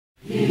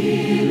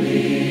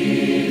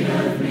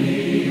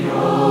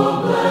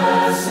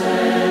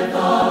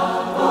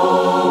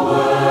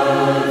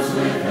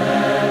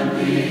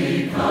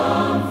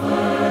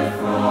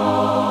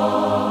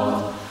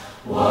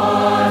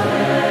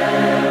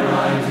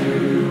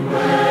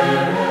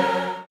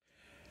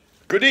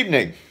Good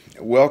evening.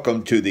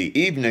 Welcome to the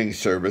evening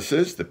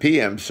services, the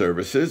PM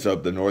services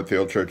of the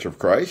Nortfield Church of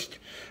Christ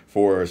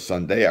for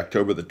Sunday,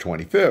 October the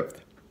 25th.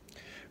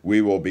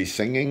 We will be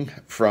singing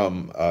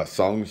from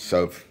Songs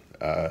of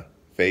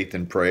Faith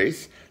and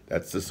Praise.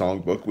 That's the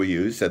songbook we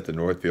use at the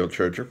Nortfield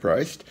Church of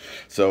Christ.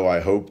 So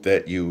I hope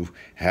that you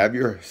have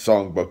your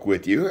songbook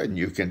with you and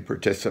you can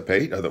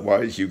participate.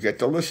 Otherwise, you get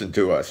to listen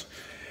to us.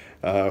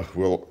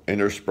 We'll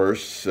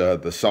intersperse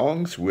the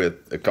songs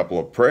with a couple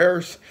of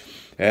prayers,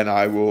 and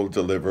I will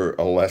deliver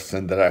a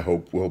lesson that I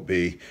hope will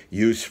be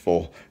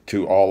useful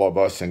to all of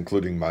us,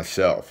 including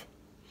myself.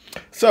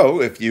 So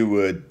if you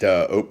would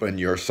open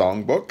your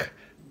songbook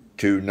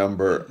to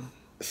number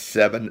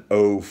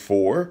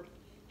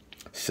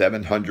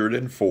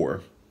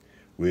 704,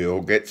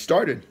 we'll get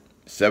started.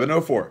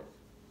 704.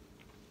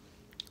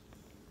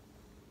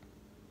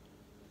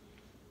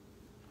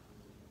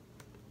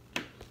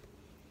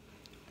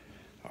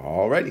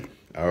 All righty.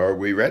 Are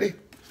we ready?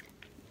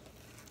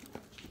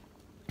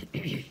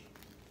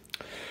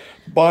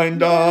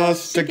 Bind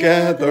us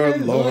together,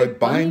 Lord,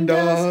 bind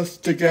us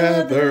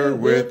together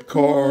with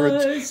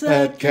cords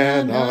that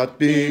cannot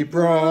be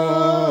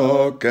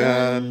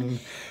broken.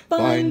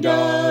 Bind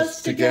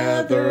us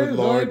together,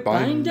 Lord,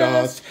 bind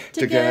us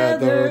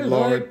together,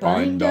 Lord,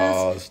 bind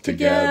us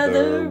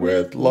together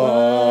with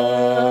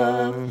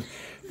love.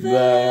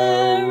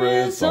 There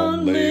is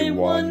only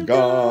one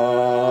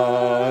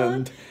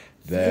God.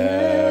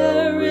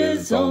 There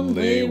is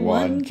only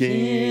one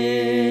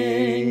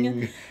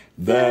King.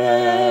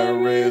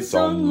 There is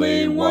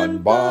only one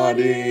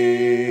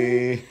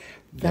body.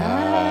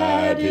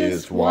 That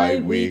is why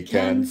we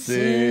can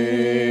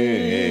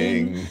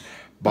sing.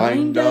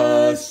 Bind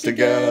us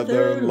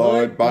together,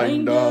 Lord,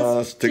 bind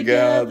us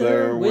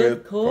together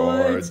with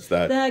cords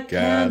that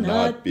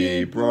cannot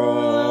be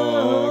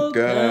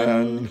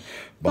broken.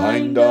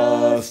 Bind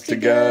us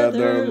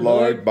together,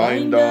 Lord,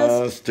 bind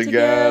us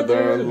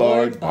together,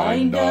 Lord,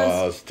 bind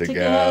us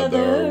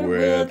together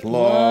with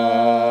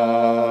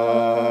love.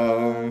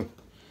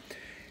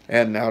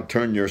 And now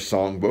turn your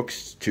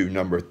songbooks to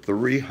number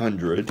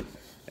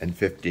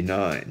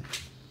 359.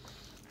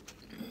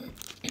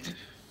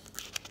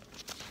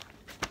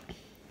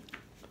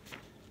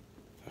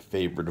 A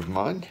favorite of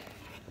mine.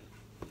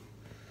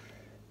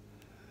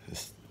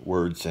 This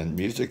words and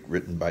music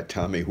written by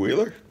Tommy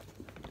Wheeler,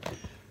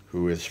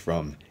 who is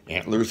from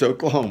Antlers,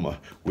 Oklahoma.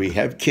 We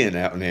have kin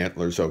out in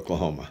Antlers,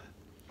 Oklahoma.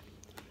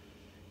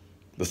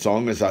 The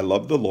song is I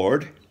Love the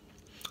Lord.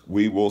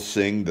 We will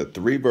sing the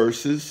 3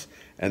 verses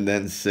and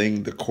then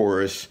sing the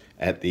chorus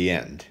at the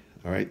end.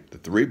 All right, the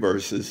 3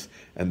 verses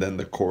and then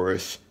the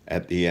chorus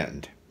at the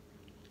end.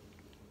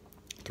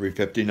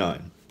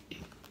 359.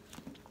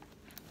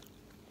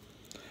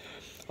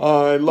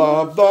 I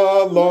love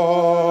the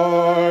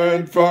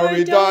Lord, for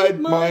he died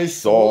my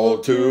soul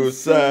to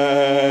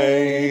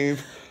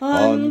save.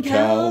 On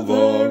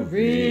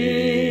Calvary,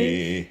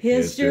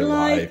 his dear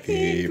life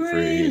he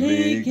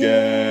freely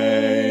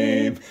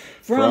gave.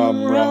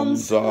 From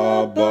realms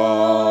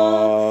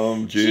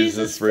above,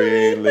 Jesus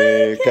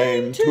freely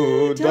came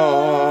to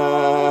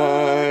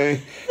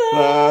die,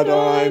 that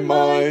I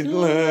might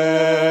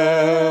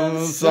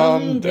live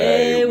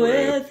someday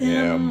with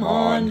him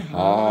on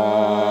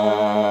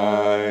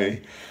high.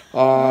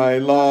 I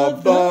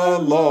love the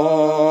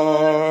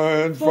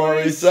Lord,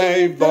 for he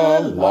saved the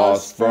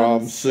lost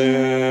from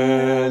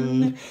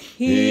sin.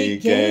 He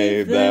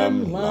gave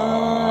them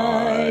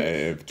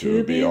life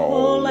to be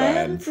whole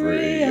and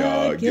free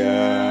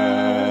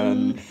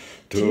again,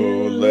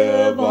 to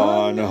live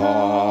on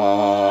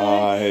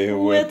high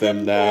with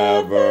him,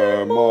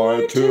 never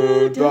more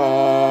to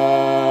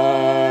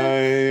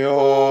die.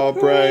 Oh,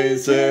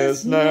 praise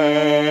his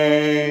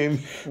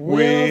name,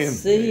 we'll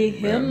see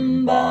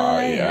him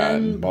by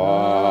and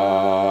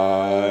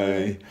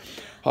by.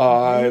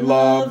 I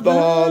love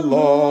the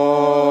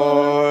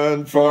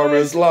Lord, for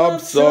his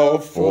love so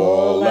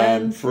full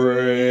and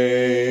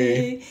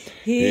free.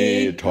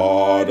 He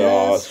taught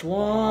us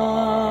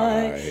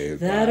why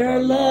that our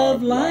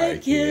love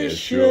like his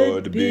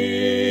should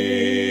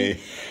be,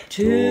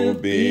 to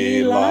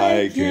be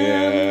like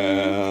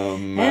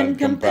him and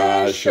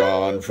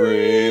compassion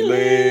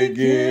freely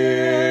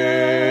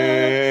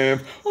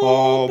give.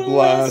 Oh,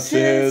 bless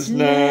his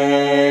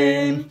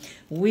name,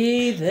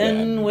 we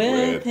then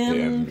with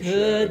him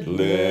could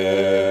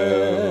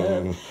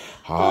live.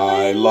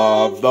 I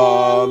love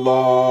the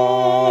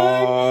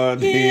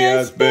Lord, he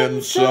has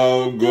been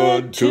so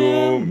good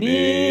to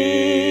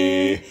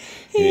me.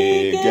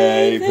 He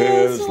gave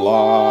his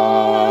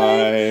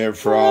life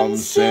from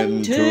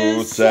sin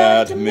to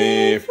set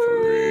me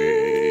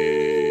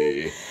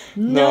free.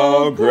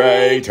 No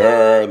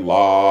greater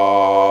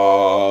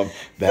love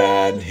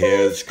than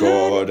his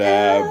could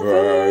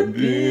ever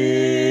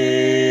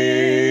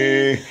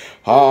be.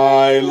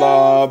 I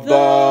love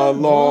the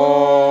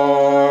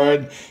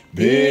Lord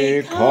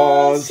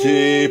because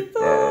he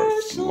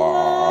first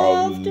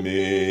loved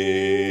me.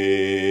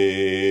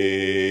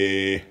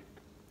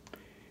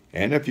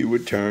 And if you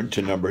would turn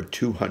to number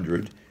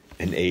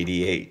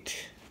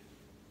 288.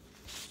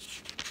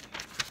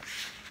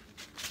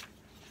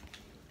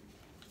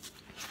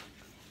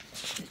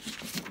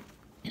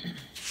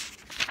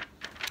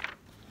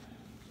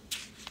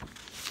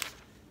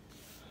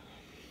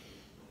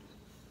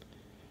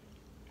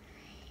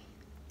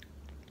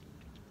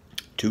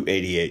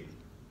 288.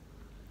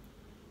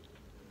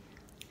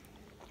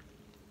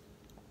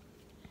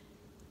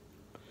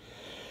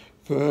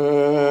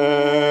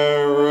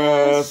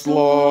 Fairest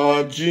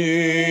Lord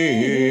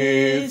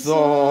Jesus,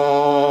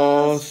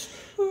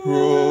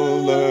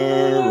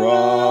 ruler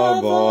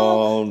of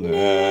all nature,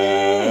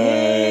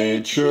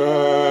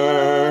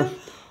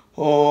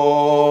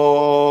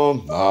 O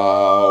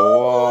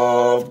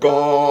thou of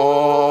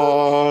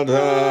God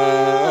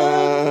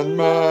and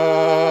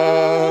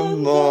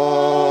man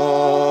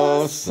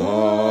the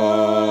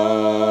Son,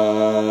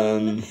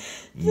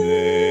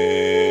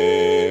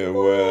 thee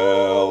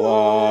will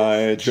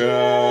I cherish,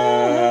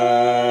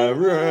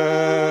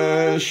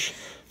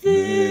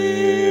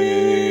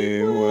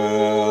 thee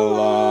will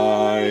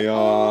I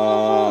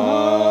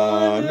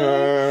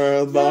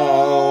honor,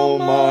 thou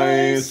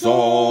my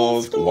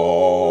soul's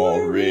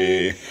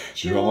glory,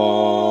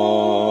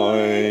 joy,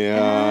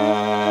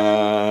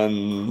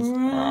 and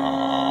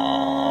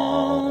crown.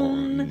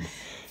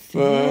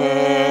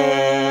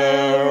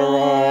 Fair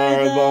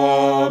are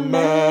the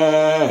meadows,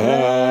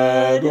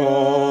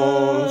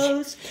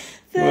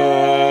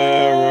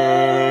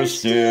 fairer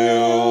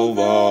still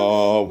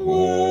the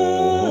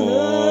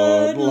woodlands,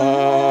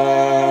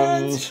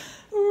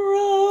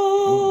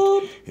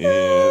 robed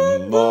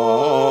in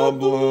the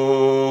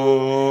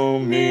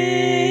blooming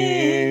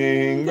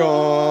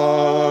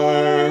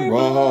garb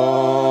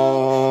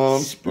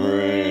of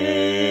spring.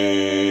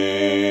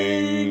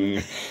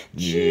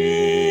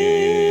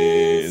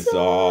 Jesus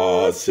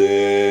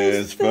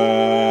is fairer,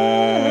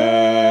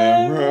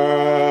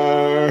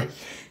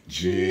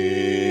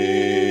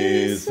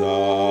 Jesus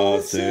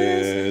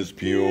is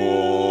purer,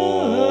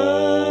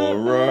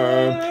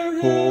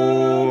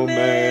 who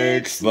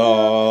makes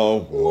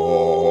the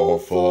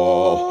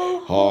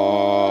woeful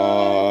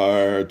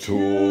heart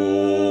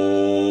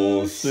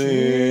to sing.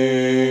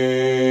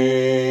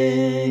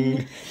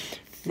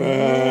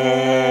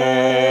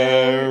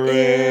 Fair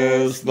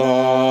is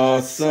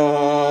the sunshine,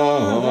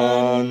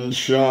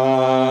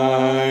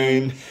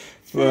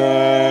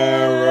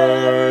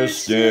 fairer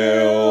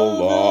still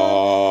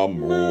the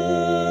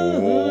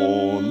moonlight,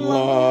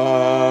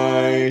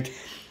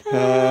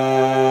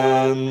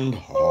 and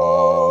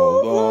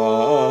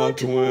all the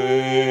twinkling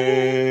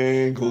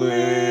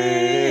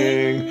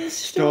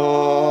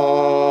starry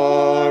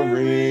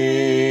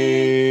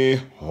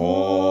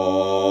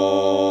host.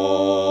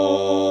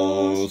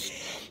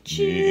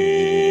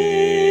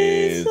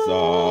 Jesus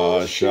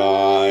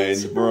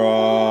shines brighter,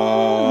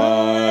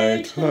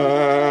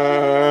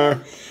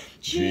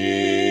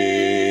 Jesus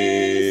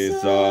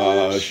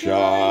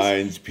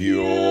shines purer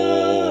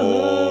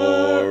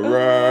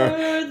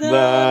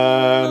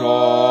than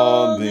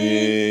all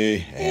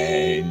the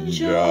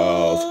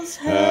angels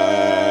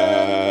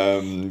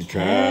heaven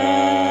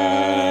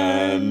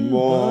can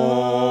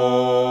boast.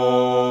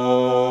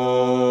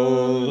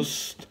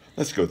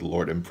 Let's go to the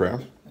Lord in prayer.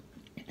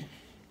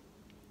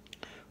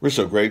 We're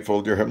so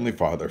grateful, dear Heavenly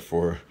Father,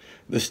 for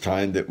this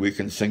time that we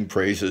can sing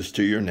praises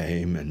to your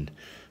name and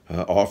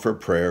offer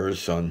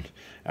prayers on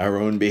our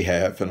own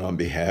behalf and on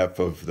behalf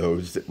of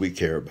those that we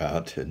care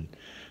about, and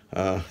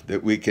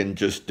that we can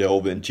just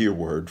delve into your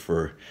word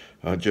for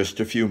just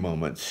a few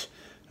moments.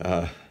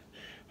 A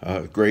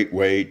great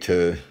way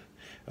to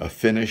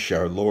finish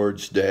our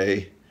Lord's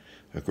Day,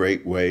 a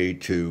great way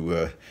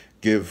to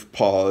give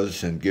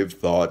pause and give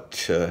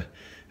thought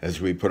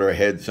as we put our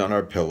heads on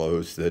our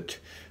pillows, that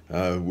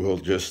we'll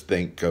just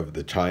think of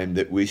the time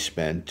that we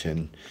spent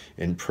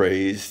in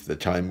praise, the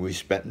time we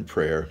spent in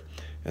prayer,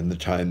 and the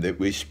time that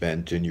we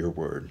spent in your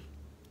word.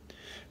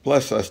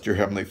 Bless us, dear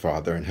Heavenly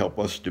Father, and help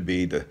us to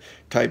be the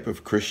type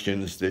of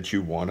Christians that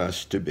you want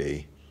us to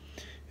be.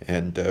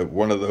 And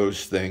one of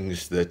those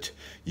things that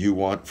you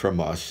want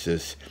from us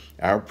is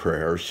our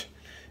prayers.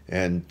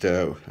 And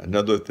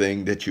another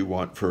thing that you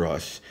want for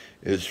us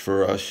is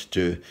for us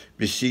to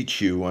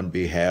beseech you on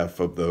behalf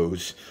of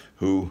those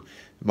who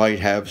might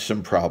have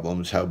some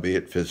problems,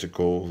 howbeit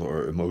physical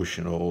or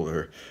emotional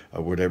or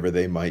whatever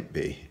they might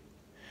be.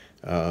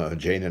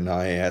 Jane and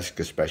I ask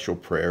a special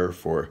prayer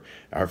for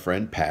our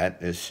friend Pat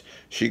as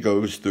she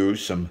goes through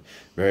some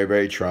very,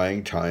 very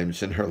trying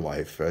times in her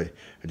life. I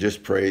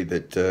just pray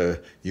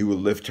that you will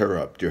lift her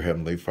up, dear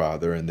Heavenly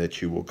Father, and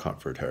that you will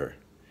comfort her.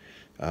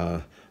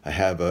 I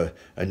have a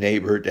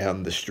neighbor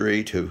down the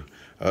street who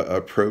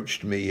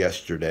approached me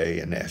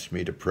yesterday and asked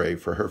me to pray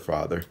for her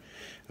father.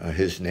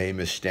 His name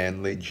is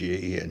Stanley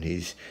G., and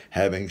he's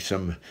having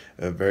some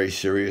very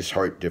serious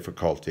heart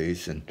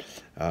difficulties. And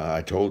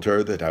I told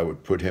her that I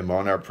would put him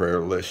on our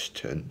prayer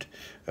list, and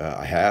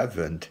I have,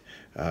 and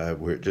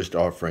we're just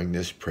offering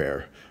this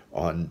prayer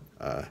on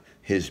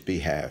his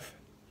behalf.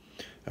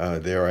 I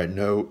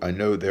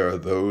know there are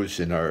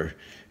those in our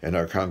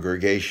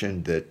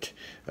congregation that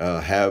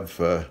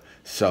have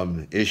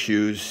some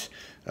issues.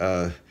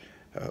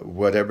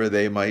 Whatever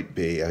they might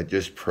be, I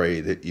just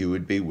pray that you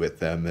would be with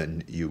them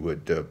and you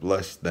would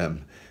bless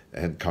them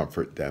and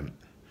comfort them.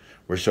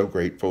 we're so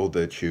grateful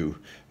that you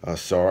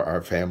saw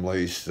our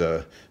families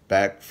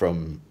back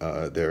from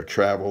their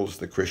travels,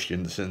 the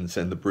Christiansens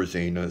and the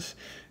Brazinas,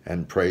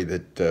 and pray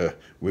that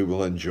we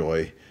will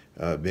enjoy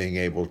being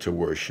able to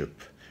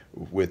worship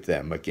with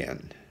them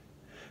again.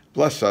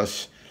 Bless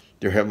us,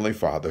 dear Heavenly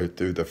Father,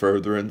 through the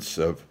furtherance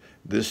of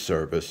this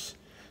service.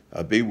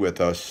 Be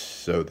with us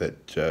so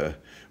that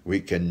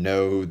we can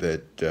know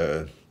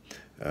that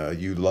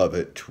you love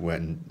it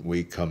when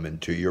we come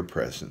into your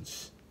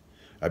presence.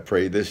 I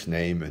pray this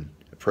name and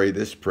I pray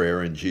this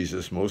prayer in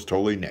Jesus' most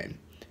holy name.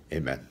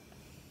 Amen.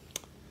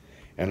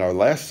 And our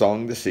last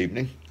song this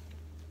evening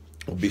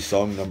will be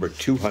song number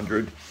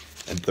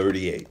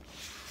 238.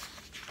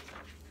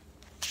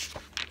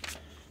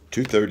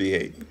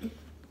 238.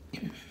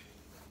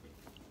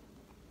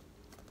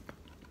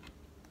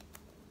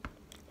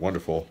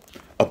 Wonderful,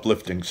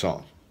 uplifting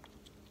song.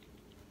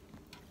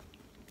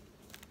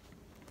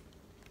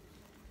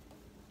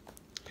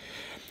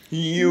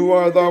 You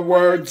are the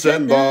words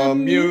and the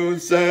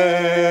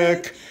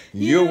music.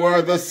 You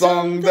are the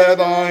song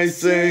that I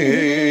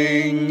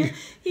sing.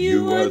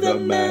 You are the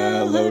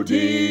melody.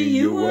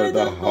 You are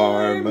the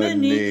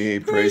harmony.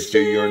 Praise to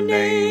your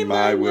name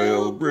I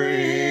will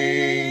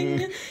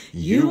bring.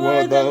 You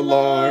are the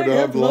Lord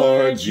of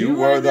lords.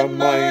 You are the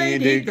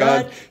mighty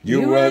God.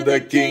 You are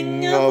the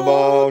King of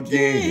all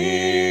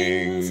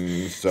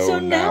kings. So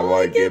now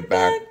I give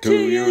back to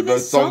you the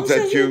songs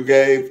that you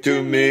gave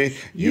to me.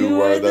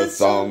 You are the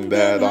song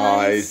that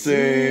I sing.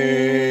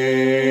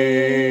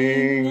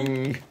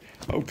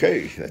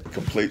 Okay, that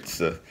completes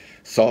the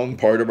song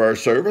part of our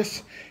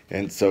service.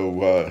 And so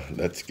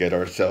let's get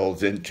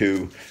ourselves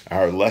into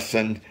our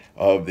lesson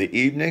of the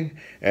evening.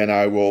 And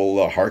I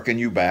will hearken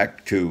you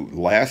back to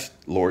last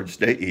Lord's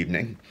Day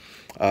evening.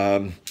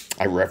 I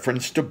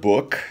referenced a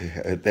book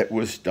that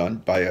was done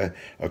by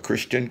a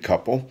Christian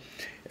couple.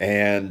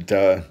 And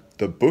the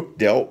book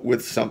dealt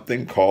with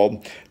something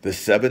called the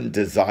 7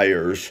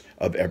 desires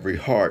of every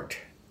heart.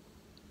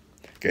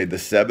 Okay, the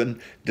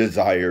 7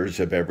 desires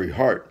of every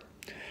heart.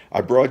 I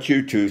brought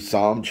you to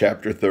Psalm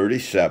chapter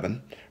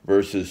 37,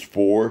 verses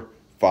 4,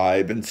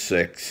 5, and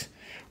 6,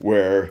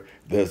 where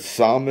the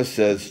psalmist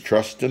says,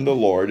 trust in the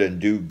Lord and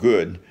do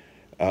good.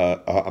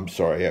 I'm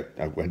sorry,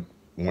 I went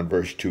one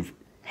verse too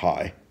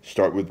high.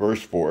 Start with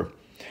verse 4.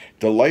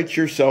 Delight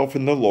yourself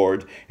in the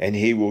Lord, and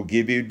he will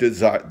give you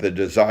the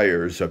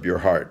desires of your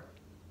heart.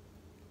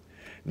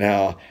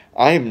 Now,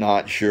 I'm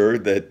not sure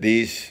that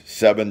these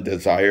 7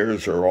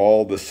 desires are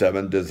all the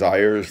 7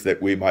 desires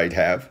that we might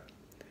have.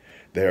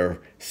 There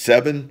are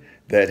 7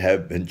 that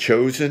have been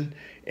chosen,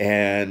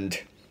 and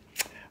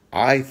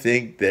I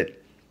think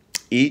that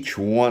each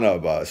one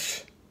of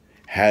us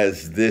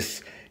has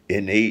this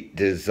innate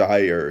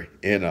desire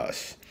in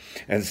us.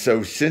 And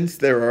so since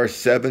there are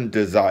 7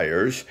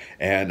 desires,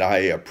 and I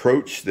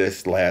approached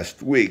this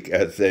last week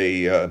as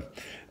in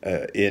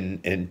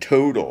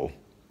total,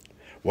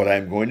 what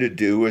I'm going to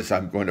do is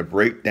I'm going to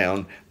break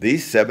down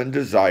these 7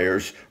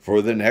 desires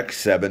for the next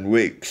 7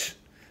 weeks.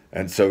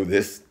 And so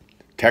this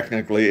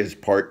technically is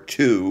part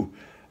 2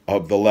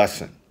 of the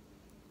lesson.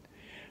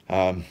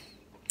 And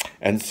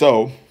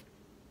so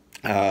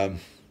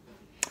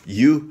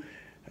you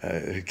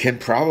can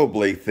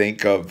probably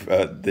think of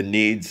the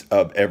needs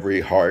of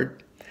every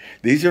heart.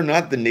 These are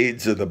not the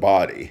needs of the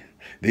body.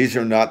 These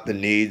are not the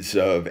needs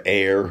of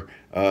air.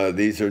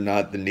 These are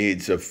not the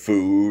needs of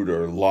food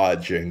or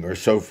lodging or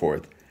so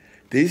forth.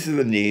 These are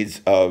the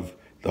needs of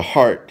the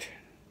heart.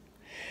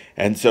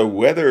 And so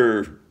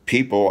whether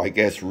people, I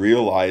guess,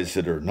 realize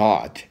it or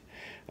not,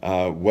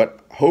 what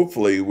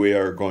hopefully we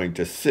are going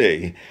to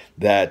see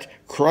that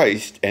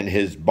Christ and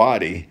his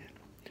body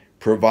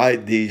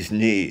provide these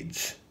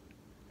needs.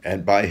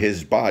 And by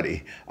his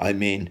body, I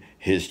mean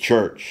his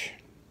church.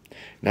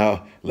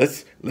 Now,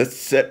 let's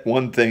set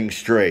one thing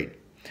straight.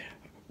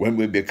 When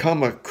we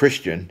become a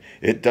Christian,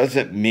 it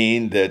doesn't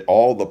mean that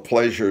all the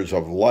pleasures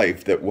of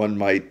life that one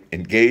might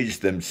engage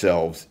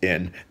themselves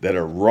in that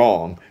are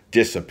wrong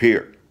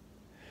disappear.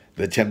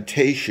 The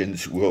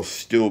temptations will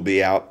still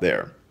be out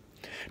there.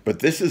 But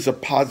this is a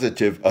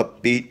positive,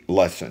 upbeat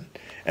lesson.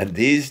 And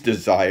these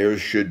desires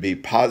should be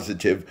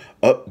positive,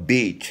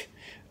 upbeat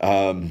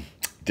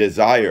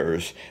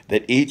desires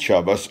that each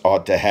of us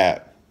ought to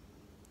have.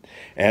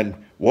 And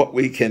what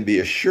we can be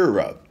assured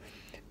of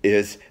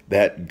is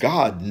that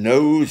God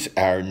knows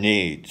our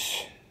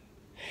needs.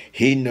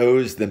 He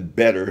knows them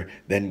better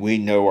than we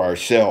know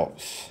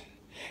ourselves.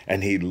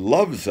 And he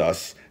loves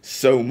us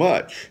so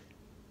much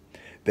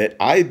that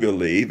I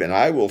believe, and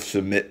I will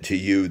submit to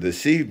you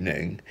this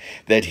evening,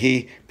 that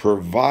he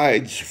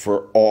provides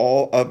for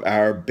all of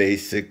our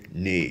basic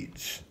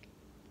needs.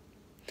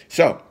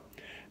 So,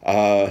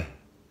 tell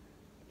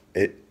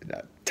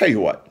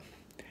you what,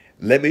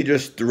 let me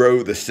just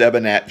throw the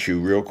 7 at you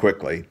real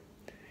quickly,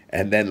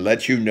 and then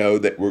let you know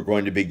that we're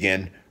going to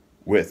begin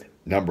with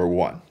number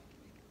 1.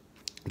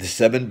 The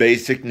 7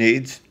 basic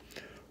needs.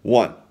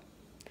 1.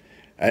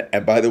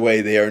 And by the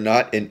way, they are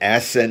not in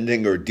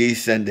ascending or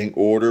descending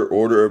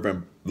order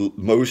of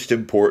most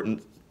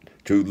important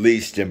to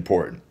least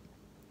important.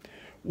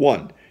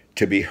 1,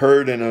 to be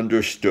heard and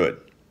understood.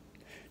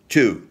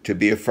 2, to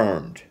be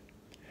affirmed.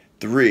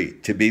 3,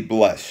 to be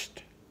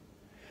blessed.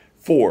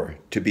 4,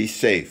 to be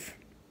safe.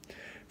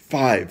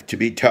 5, to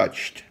be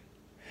touched.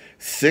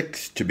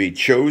 6, to be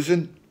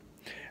chosen.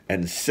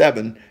 And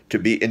 7, to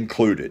be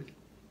included.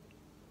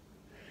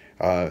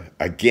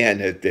 Again,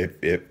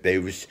 if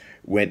they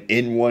went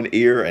in one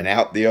ear and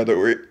out the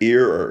other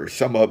ear, or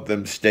some of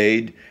them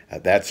stayed,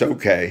 that's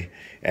okay.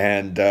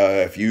 And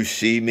if you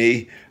see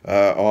me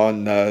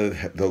on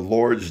the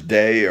Lord's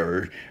Day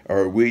or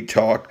we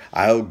talk,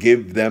 I'll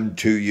give them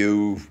to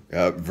you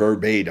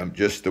verbatim,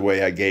 just the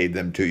way I gave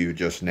them to you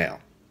just now.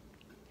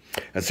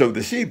 And so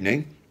this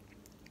evening,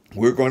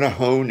 we're going to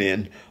hone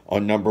in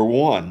on number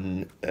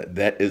 1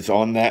 that is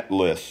on that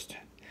list.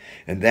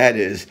 And that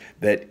is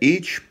that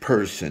each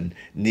person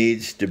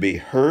needs to be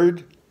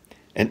heard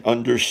and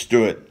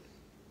understood.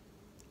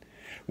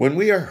 When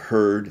we are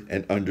heard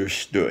and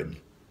understood,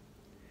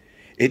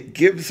 it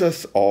gives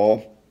us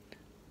all,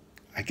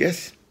 I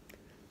guess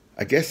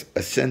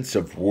a sense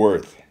of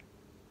worth.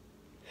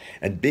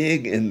 And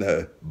being in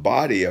the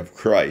body of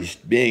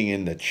Christ, being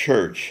in the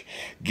church,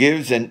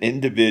 gives an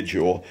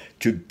individual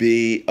to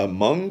be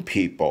among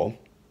people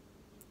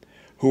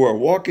who are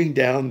walking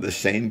down the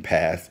same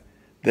path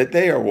that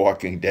they are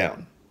walking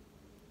down.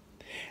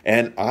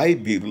 And I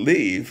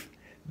believe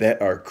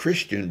that our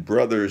Christian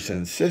brothers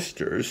and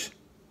sisters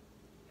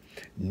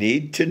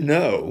need to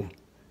know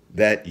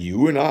that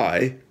you and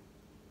I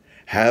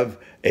have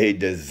a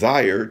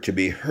desire to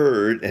be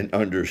heard and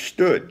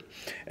understood.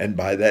 And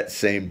by that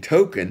same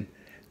token,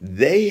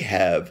 they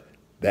have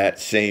that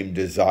same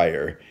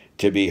desire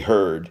to be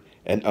heard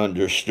and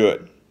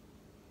understood.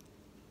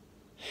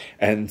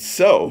 And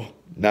so,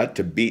 not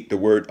to beat the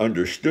word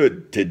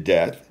understood to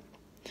death,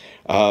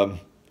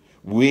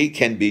 we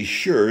can be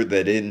sure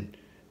that in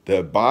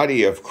the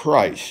body of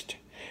Christ,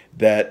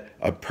 that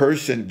a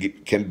person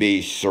can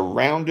be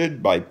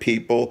surrounded by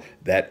people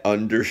that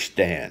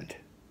understand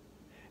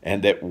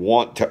and that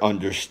want to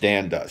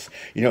understand us.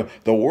 You know,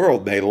 the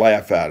world may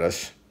laugh at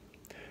us.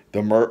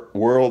 The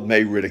world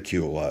may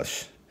ridicule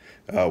us.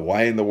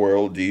 Why in the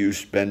world do you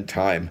spend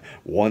time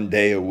one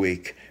day a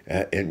week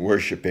in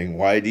worshiping?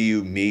 Why do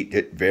you meet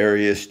at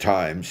various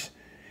times?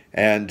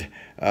 And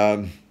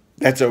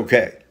that's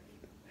okay.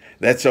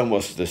 That's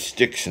almost the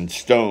sticks and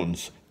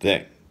stones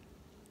thing.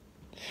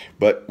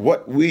 But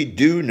what we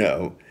do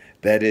know,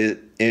 that is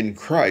in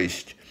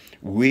Christ,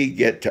 we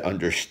get to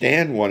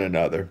understand one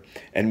another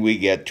and we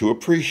get to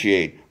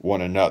appreciate one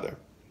another.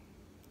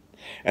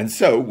 And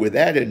so, with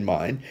that in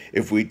mind,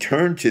 if we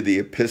turn to the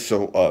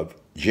epistle of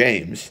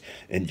James,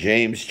 in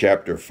James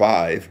chapter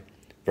 5,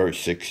 verse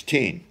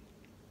 16,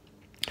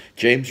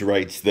 James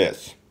writes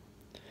this: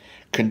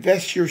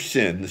 "Confess your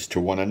sins to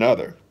one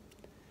another,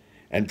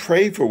 and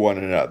pray for one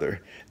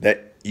another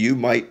that you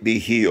might be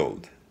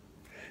healed.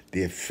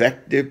 The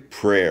effective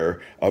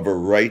prayer of a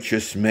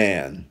righteous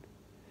man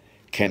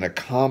can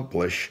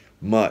accomplish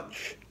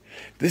much."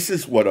 This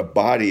is what a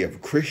body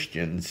of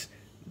Christians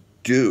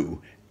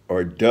do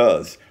or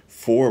does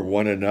for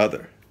one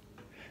another.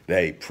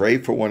 They pray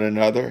for one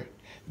another.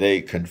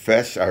 They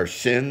confess our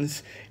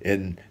sins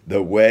in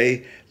the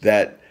way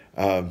that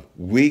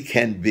we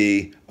can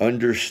be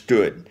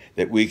understood,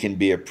 that we can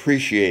be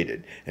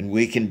appreciated, and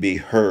we can be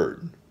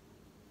heard.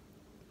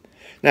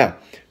 Now,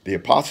 the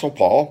Apostle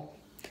Paul,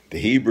 the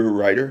Hebrew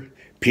writer,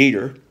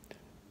 Peter,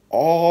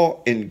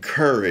 all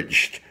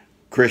encouraged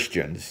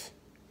Christians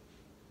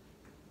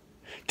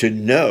to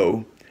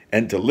know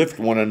and to lift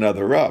one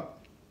another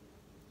up.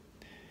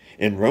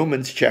 In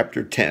Romans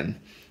chapter 10,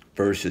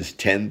 verses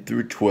 10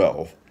 through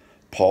 12,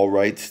 Paul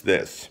writes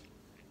this: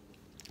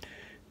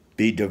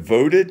 "Be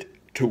devoted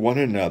to one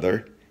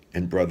another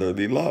in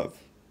brotherly love.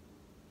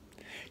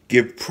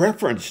 Give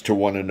preference to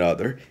one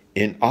another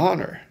in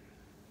honor,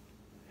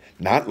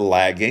 not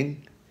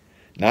lagging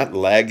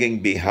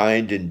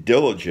behind in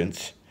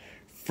diligence,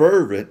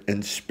 fervent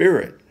in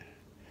spirit,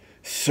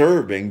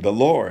 serving the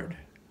Lord."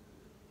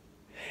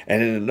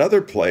 And in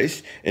another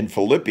place, in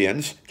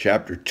Philippians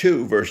chapter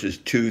 2, verses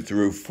 2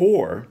 through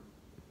 4,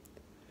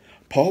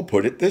 Paul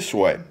put it this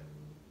way: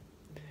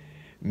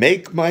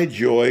 "Make my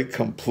joy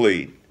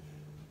complete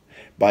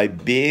by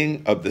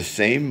being of the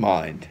same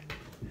mind,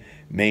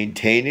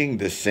 maintaining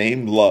the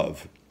same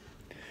love,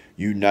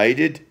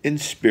 united in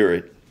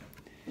spirit,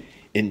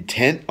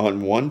 intent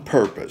on one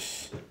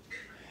purpose.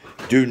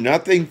 Do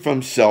nothing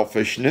from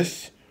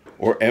selfishness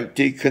or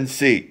empty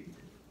conceit,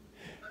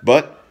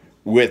 but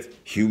with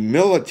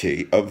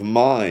humility of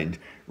mind,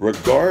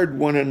 regard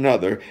one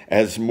another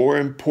as more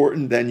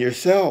important than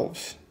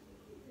yourselves.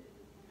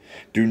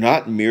 Do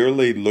not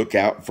merely look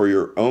out for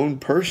your own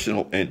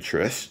personal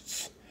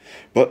interests,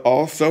 but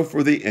also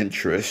for the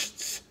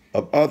interests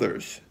of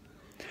others."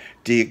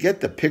 Do you get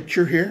the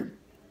picture here?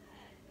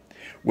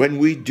 When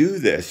we do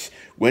this,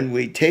 when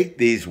we take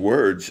these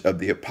words of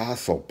the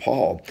Apostle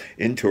Paul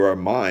into our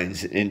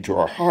minds, into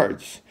our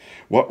hearts,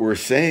 what we're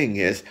saying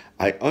is,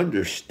 I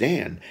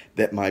understand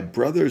that my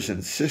brothers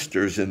and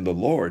sisters in the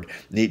Lord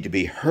need to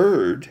be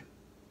heard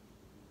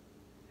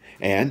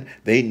and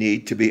they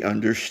need to be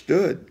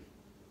understood.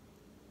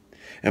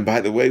 And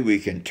by the way, we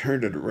can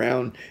turn it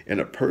around in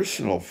a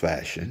personal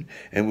fashion,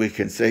 and we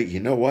can say, you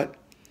know what?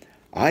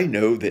 I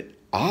know that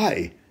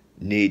I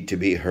need to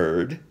be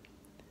heard,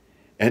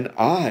 and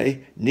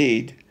I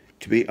need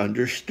to be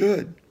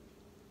understood.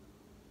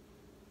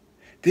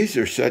 These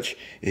are such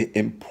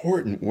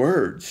important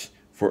words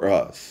for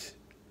us.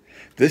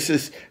 This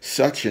is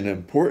such an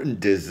important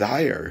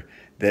desire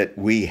that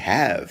we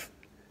have,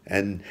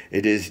 and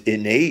it is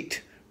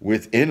innate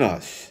within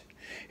us.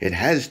 It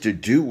has to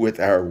do with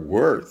our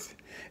worth,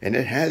 and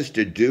it has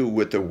to do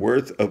with the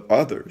worth of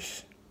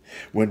others.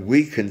 When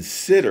we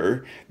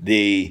consider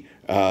the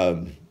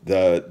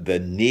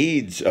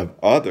needs of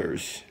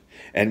others,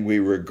 and we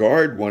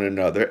regard one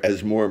another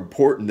as more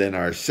important than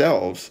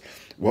ourselves,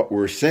 what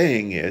we're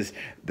saying is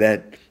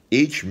that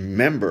each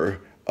member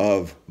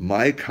of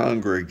my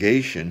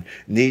congregation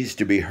needs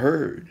to be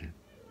heard.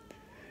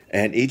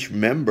 And each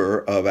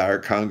member of our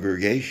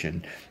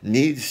congregation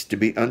needs to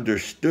be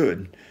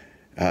understood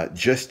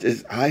just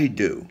as I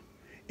do.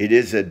 It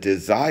is a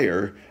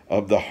desire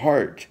of the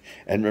heart.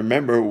 And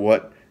remember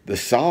what the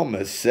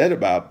psalmist said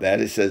about that.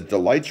 It says,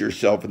 delight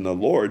yourself in the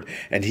Lord,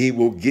 and he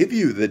will give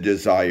you the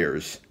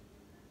desires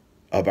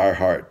of our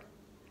heart.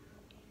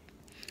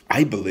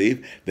 I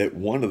believe that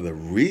one of the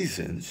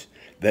reasons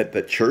that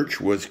the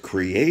church was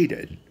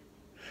created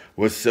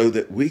was so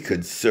that we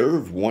could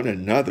serve one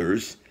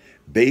another's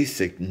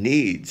basic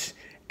needs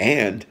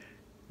and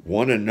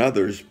one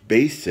another's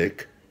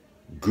basic,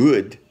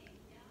 good,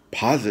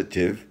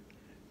 positive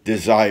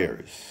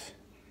desires.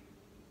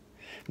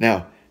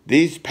 Now,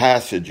 these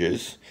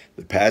passages,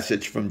 the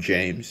passage from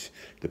James,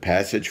 the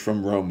passage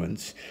from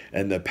Romans,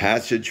 and the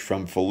passage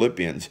from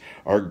Philippians,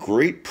 are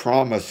great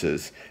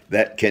promises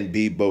that can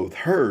be both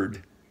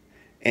heard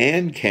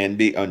and can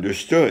be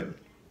understood.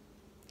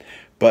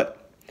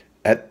 But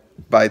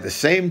by the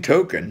same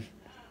token,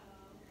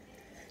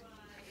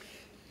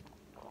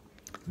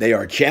 they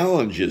are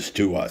challenges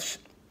to us.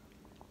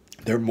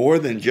 They're more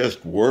than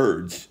just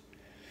words.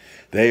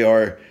 They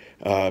are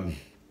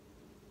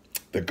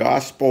the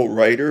gospel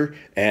writer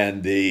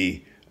and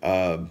the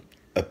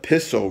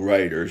epistle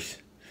writers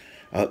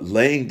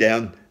putting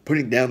down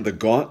the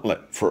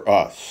gauntlet for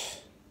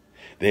us.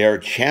 They are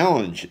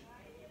challenges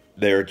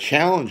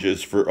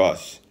for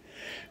us,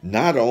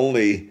 not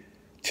only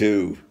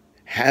to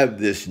have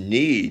this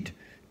need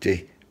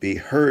to be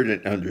heard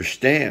and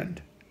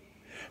understand,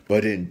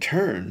 but in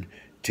turn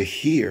to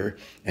hear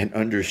and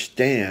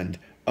understand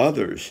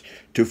others,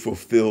 to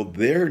fulfill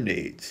their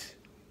needs.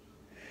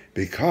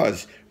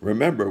 Because,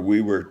 remember,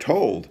 we were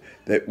told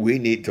that we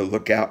need to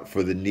look out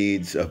for the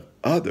needs of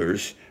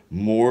others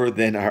more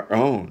than our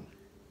own.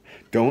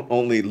 Don't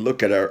only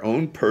look at our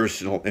own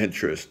personal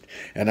interest.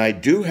 And I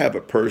do have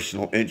a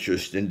personal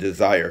interest and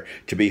desire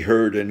to be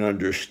heard and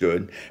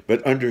understood,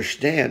 but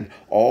understand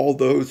all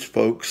those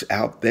folks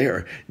out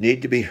there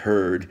need to be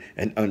heard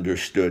and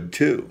understood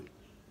too.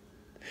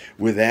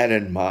 With that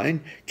in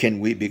mind, can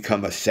we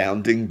become a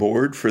sounding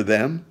board for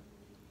them?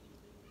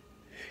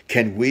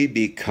 Can we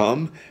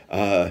become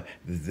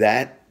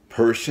that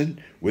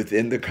person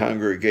within the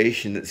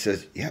congregation that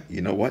says, yeah,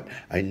 you know what?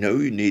 I know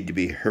you need to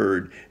be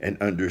heard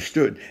and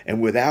understood. And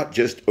without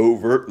just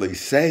overtly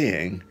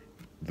saying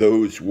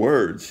those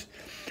words,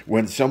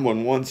 when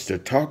someone wants to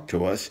talk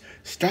to us,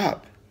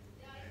 stop,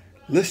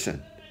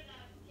 listen.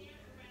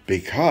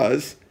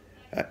 Because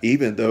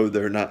even though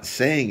they're not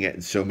saying it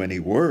in so many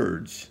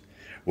words,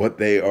 what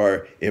they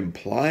are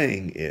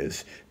implying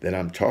is that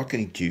I'm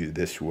talking to you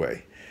this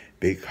way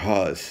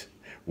because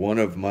one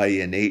of my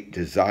innate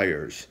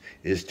desires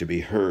is to be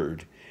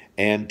heard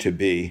and to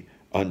be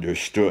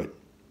understood.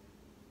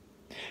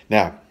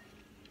 Now,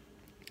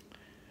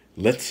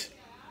 let's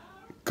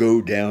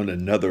go down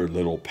another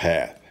little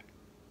path,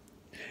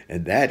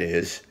 and that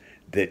is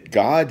that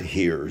God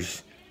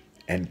hears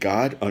and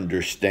God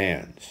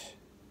understands.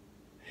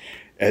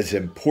 As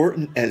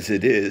important as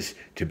it is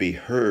to be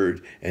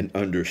heard and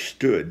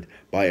understood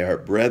by our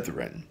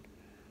brethren,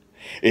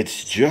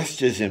 it's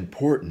just as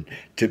important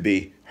to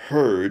be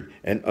heard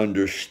and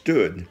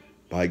understood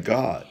by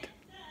God.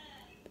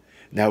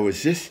 Now,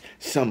 is this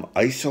some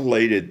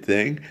isolated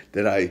thing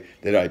that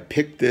I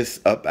picked this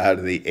up out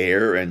of the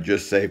air and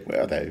just say,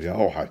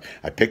 well,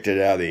 I picked it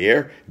out of the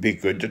air, it'd be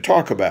good to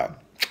talk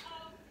about?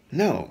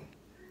 No.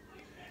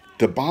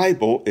 The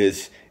Bible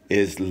is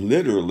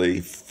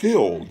literally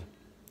filled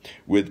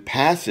with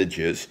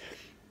passages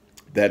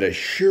that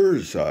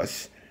assures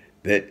us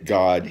that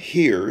God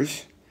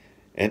hears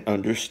and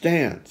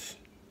understands.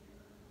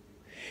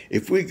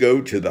 If we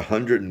go to the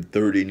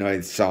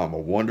 139th Psalm, a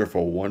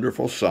wonderful,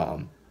 wonderful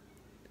psalm,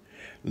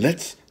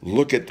 let's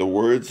look at the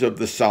words of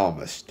the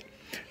psalmist.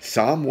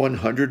 Psalm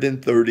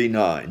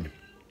 139,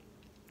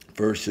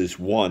 verses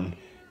 1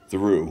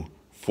 through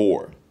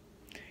 4.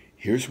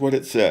 Here's what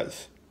it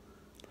says.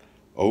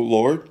 O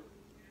Lord,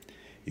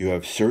 you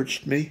have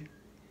searched me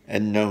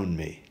and known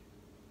me.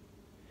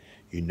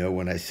 You know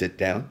when I sit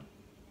down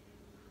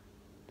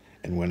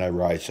and when I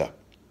rise up.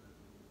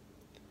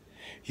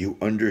 You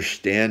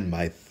understand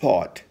my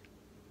thought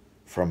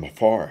from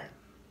afar.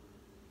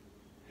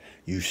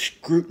 You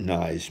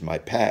scrutinize my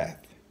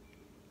path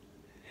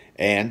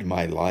and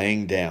my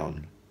lying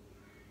down,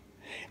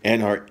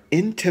 and are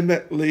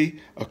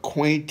intimately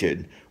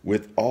acquainted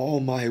with all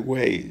my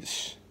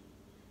ways.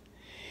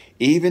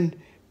 Even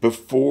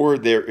before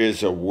there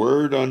is a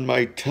word on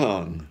my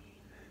tongue,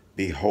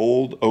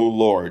 behold, O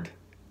Lord,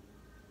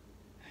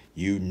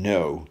 you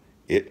know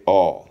it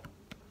all.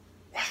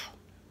 Wow,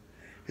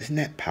 isn't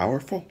that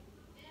powerful?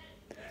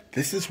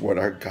 This is what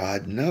our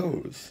God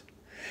knows.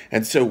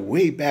 And so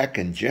way back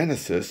in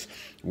Genesis,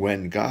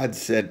 when God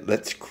said,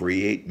 let's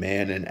create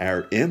man in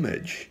our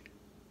image,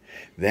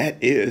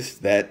 that is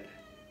that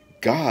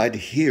God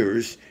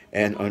hears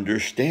and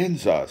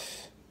understands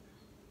us.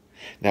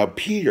 Now,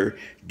 Peter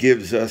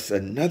gives us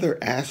another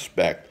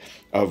aspect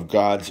of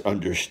God's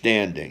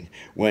understanding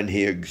when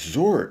he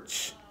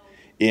exhorts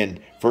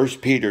in 1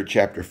 Peter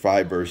chapter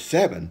 5, verse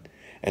 7,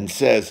 and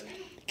says,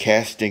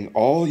 casting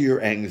all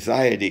your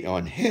anxiety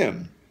on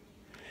him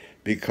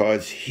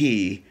because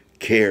he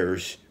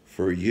cares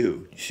for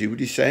you. You see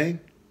what he's saying?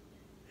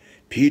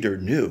 Peter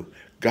knew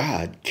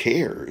God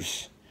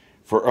cares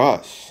for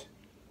us.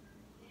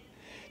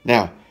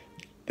 Now,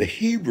 the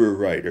Hebrew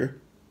writer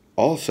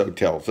also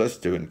tells us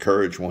to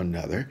encourage one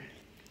another,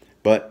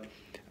 but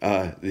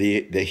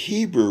the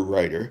Hebrew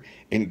writer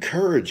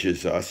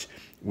encourages us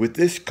with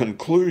this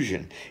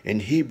conclusion in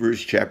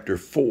Hebrews chapter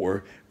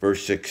 4,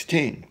 verse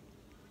 16.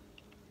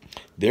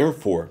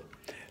 Therefore,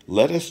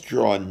 let us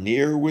draw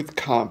near with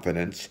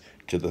confidence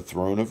to the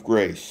throne of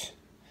grace,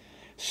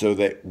 so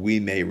that we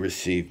may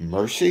receive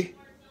mercy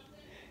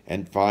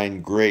and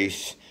find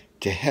grace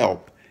to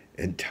help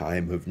in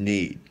time of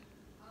need.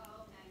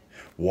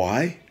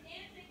 Why?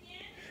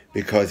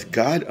 Because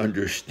God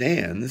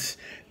understands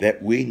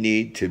that we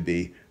need to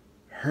be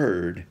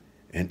heard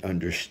and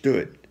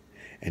understood,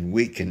 and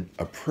we can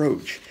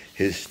approach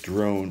his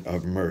throne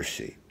of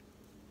mercy.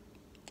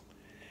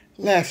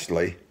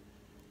 Lastly,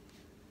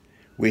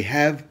 we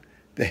have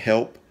the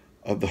help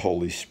of the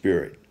Holy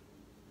Spirit.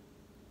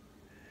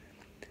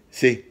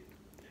 See,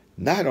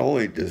 not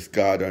only does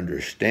God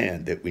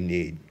understand that we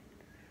need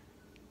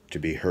to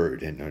be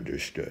heard and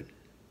understood,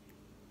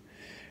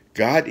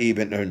 God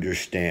even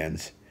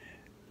understands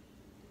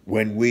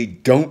when we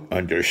don't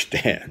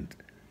understand.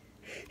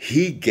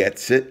 He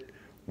gets it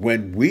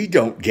when we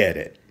don't get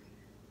it.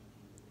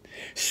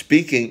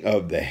 Speaking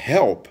of the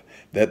help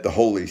that the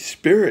Holy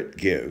Spirit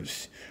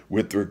gives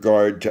with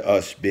regard to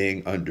us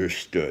being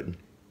understood,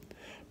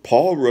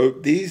 Paul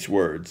wrote these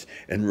words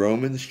in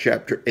Romans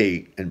chapter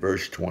 8 and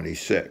verse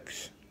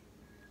 26.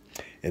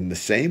 In the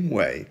same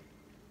way,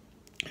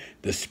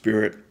 the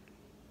Spirit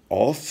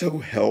also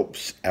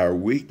helps our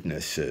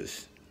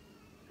weaknesses,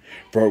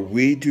 for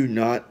we do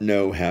not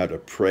know how to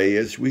pray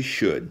as we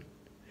should,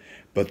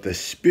 but the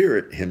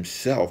Spirit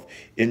himself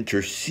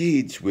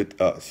intercedes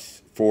with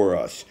us, for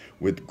us,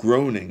 with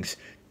groanings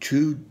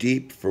too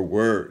deep for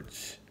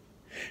words.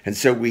 And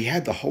so we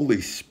have the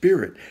Holy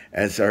Spirit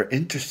as our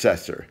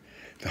intercessor.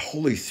 The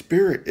Holy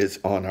Spirit is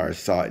on our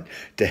side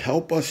to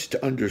help us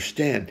to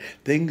understand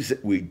things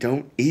that we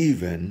don't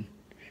even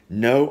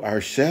know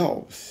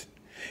ourselves.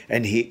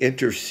 And he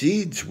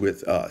intercedes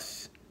with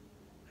us,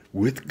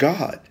 with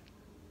God.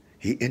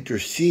 He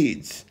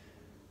intercedes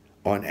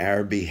on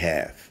our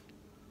behalf.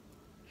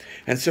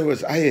 And so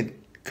as I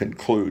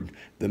conclude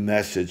the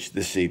message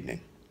this evening,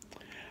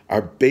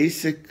 our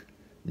basic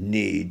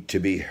need to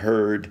be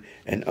heard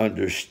and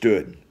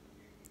understood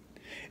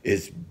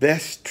is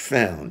best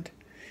found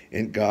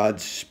in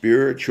God's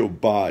spiritual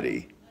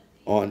body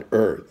on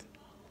earth,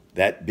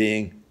 that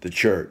being the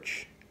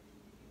church.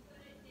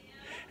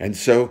 And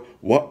so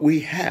what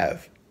we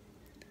have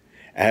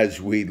as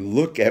we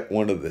look at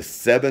one of the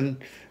 7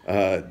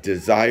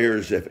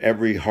 desires of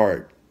every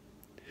heart,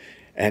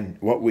 and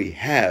what we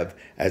have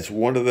as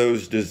one of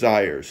those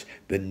desires,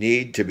 the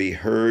need to be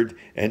heard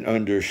and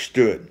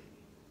understood,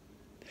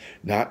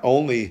 not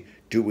only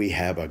do we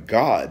have a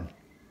God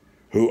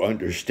who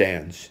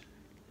understands,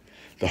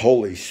 the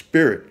Holy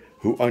Spirit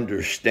who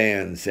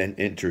understands and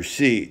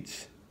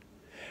intercedes,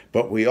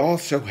 but we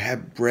also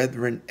have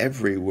brethren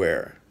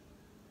everywhere.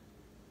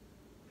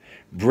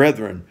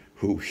 Brethren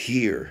who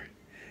hear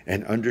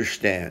and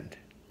understand,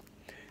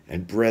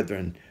 and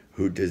brethren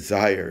who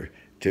desire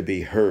to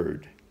be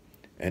heard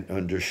and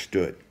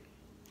understood.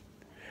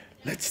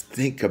 Let's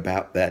think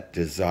about that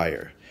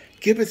desire.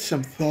 Give it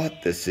some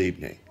thought this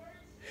evening.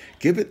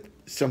 Give it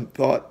some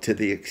thought to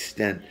the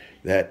extent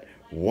that,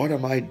 what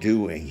am I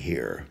doing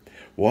here?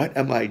 What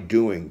am I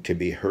doing to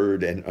be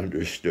heard and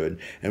understood?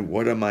 And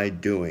what am I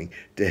doing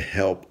to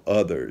help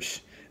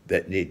others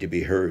that need to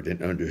be heard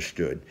and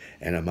understood?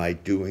 And am I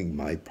doing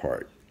my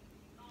part?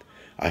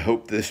 I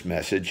hope this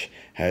message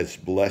has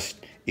blessed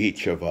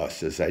each of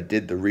us. As I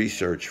did the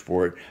research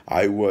for it,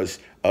 I was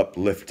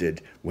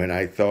uplifted when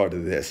I thought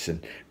of this,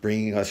 and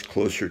bringing us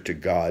closer to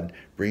God,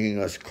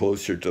 bringing us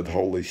closer to the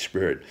Holy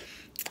Spirit,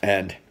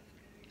 and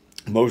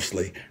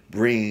mostly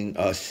bringing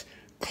us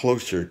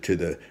closer to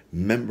the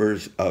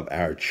members of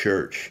our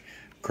church,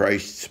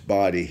 Christ's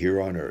body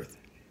here on earth.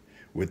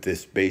 with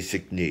this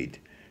basic need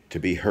to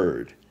be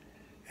heard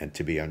and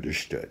to be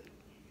understood.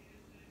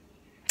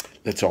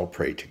 Let's all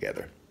pray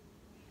together.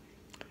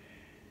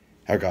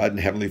 Our God and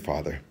Heavenly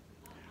Father,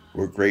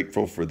 we're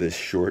grateful for this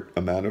short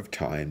amount of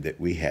time that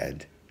we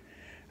had.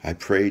 I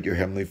pray, dear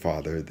Heavenly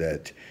Father,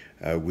 that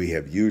we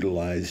have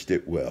utilized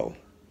it well.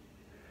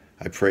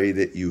 I pray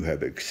that you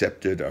have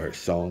accepted our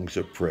songs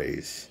of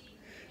praise,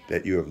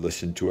 that you have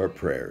listened to our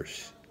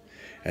prayers,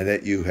 and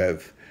that you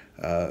have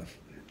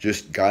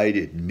just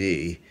guided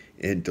me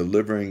in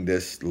delivering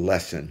this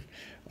lesson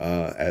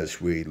as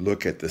we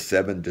look at the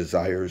 7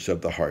 desires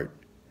of the heart,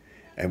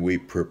 and we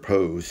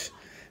propose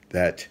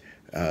that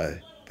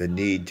the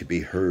need to be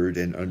heard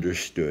and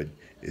understood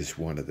is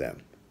one of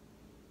them.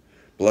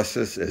 Bless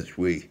us as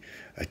we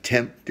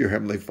attempt, dear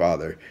Heavenly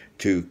Father,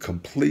 to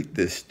complete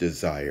this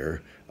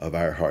desire of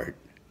our heart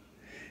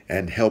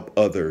and help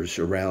others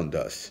around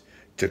us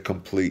to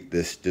complete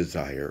this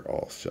desire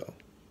also.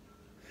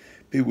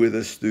 Be with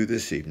us through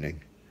this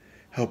evening.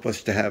 Help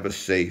us to have a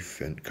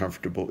safe and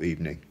comfortable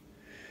evening.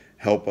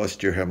 Help us,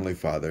 dear Heavenly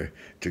Father,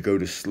 to go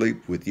to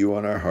sleep with you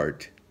on our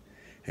heart,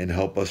 and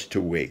help us to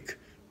wake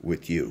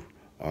with you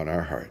on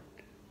our heart.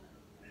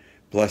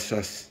 Bless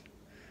us,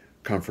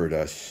 comfort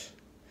us,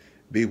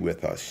 be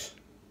with us.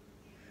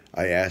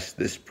 I ask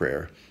this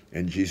prayer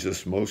in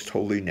Jesus' most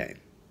holy name.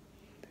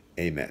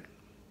 Amen.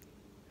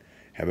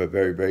 Have a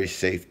very, very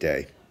safe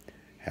day.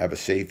 Have a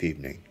safe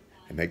evening,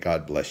 and may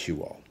God bless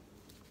you all.